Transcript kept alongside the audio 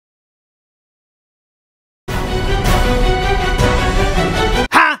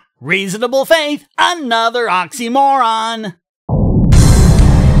Reasonable faith, another oxymoron.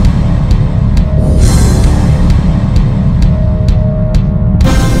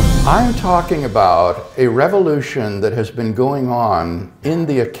 I'm talking about a revolution that has been going on in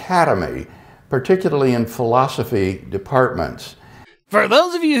the academy, particularly in philosophy departments. For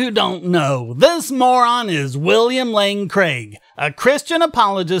those of you who don't know, this moron is William Lane Craig, a Christian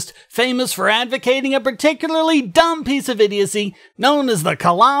apologist famous for advocating a particularly dumb piece of idiocy known as the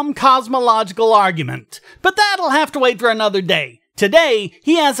Kalam Cosmological Argument. But that'll have to wait for another day. Today,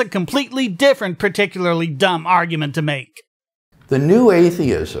 he has a completely different, particularly dumb argument to make. The new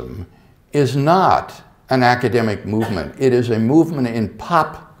atheism is not an academic movement. It is a movement in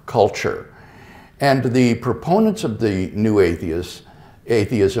pop culture. And the proponents of the new atheism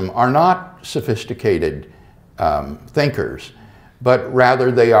are not sophisticated thinkers, but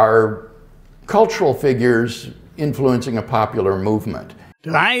rather they are cultural figures influencing a popular movement.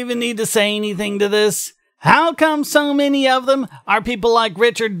 Do I even need to say anything to this? How come so many of them are people like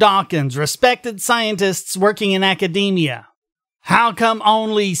Richard Dawkins, respected scientists working in academia? How come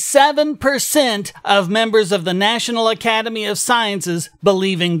only 7% of members of the National Academy of Sciences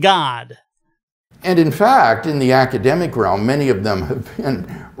believe in God? And in fact, in the academic realm, many of them have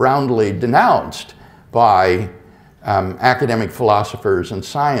been roundly denounced by academic philosophers and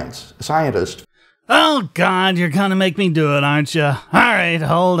scientists. Oh God, you're gonna make me do it, aren't you? All right,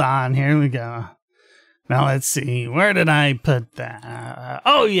 hold on, here we go. Now let's see, where did I put that?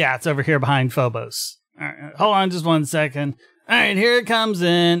 Oh yeah, it's over here behind Phobos. All right, hold on just one second. All right, here it comes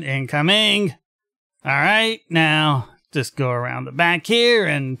in, incoming. All right, now just go around the back here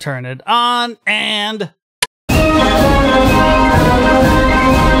and turn it on, and...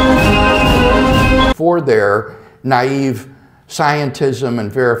 For their naive scientism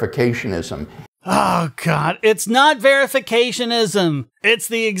and verificationism. Oh God, it's not verificationism. It's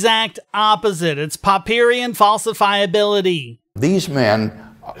the exact opposite. It's Popperian falsifiability. These men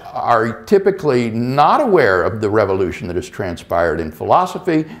are typically not aware of the revolution that has transpired in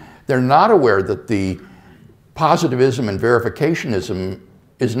philosophy. They're not aware that the positivism and verificationism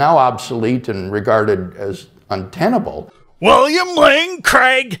is now obsolete and regarded as untenable. William Lane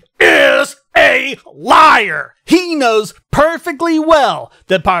Craig is a liar. He knows perfectly well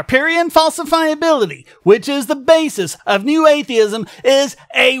that Popperian falsifiability, which is the basis of new atheism, is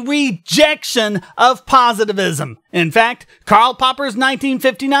a rejection of positivism. In fact, Karl Popper's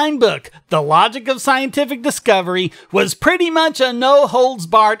 1959 book, The Logic of Scientific Discovery, was pretty much a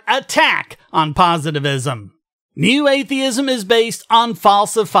no-holds-barred attack on positivism. New atheism is based on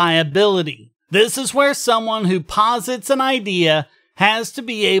falsifiability. This is where someone who posits an idea has to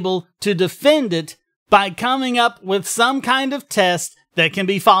be able to defend it by coming up with some kind of test that can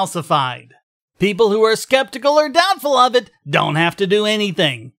be falsified. People who are skeptical or doubtful of it don't have to do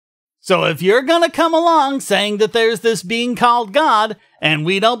anything. So if you're gonna come along saying that there's this being called God and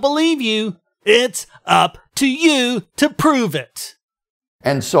we don't believe you, it's up to you to prove it.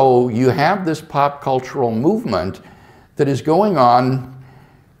 And so you have this pop cultural movement that is going on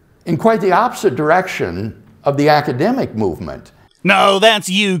in quite the opposite direction of the academic movement. No, that's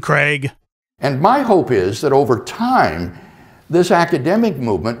you, Craig. And my hope is that over time, this academic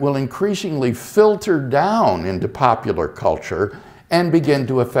movement will increasingly filter down into popular culture and begin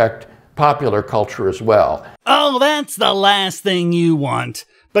to affect popular culture as well. Oh, that's the last thing you want,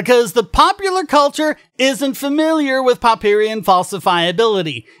 because the popular culture isn't familiar with Popperian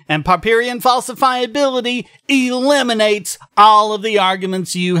falsifiability, and Popperian falsifiability eliminates all of the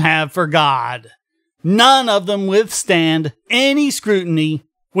arguments you have for God. None of them withstand any scrutiny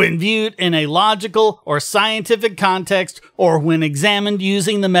when viewed in a logical or scientific context or when examined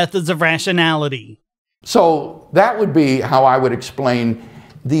using the methods of rationality. So that would be how I would explain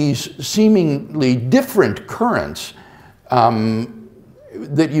these seemingly different currents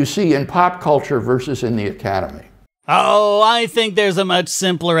that you see in pop culture versus in the academy. Oh, I think there's a much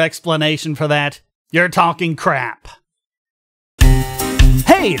simpler explanation for that. You're talking crap.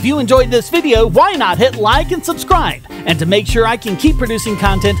 Hey, if you enjoyed this video, why not hit like and subscribe? And to make sure I can keep producing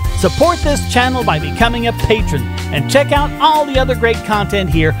content, support this channel by becoming a patron. And check out all the other great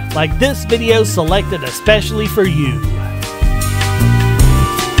content here, like this video selected especially for you.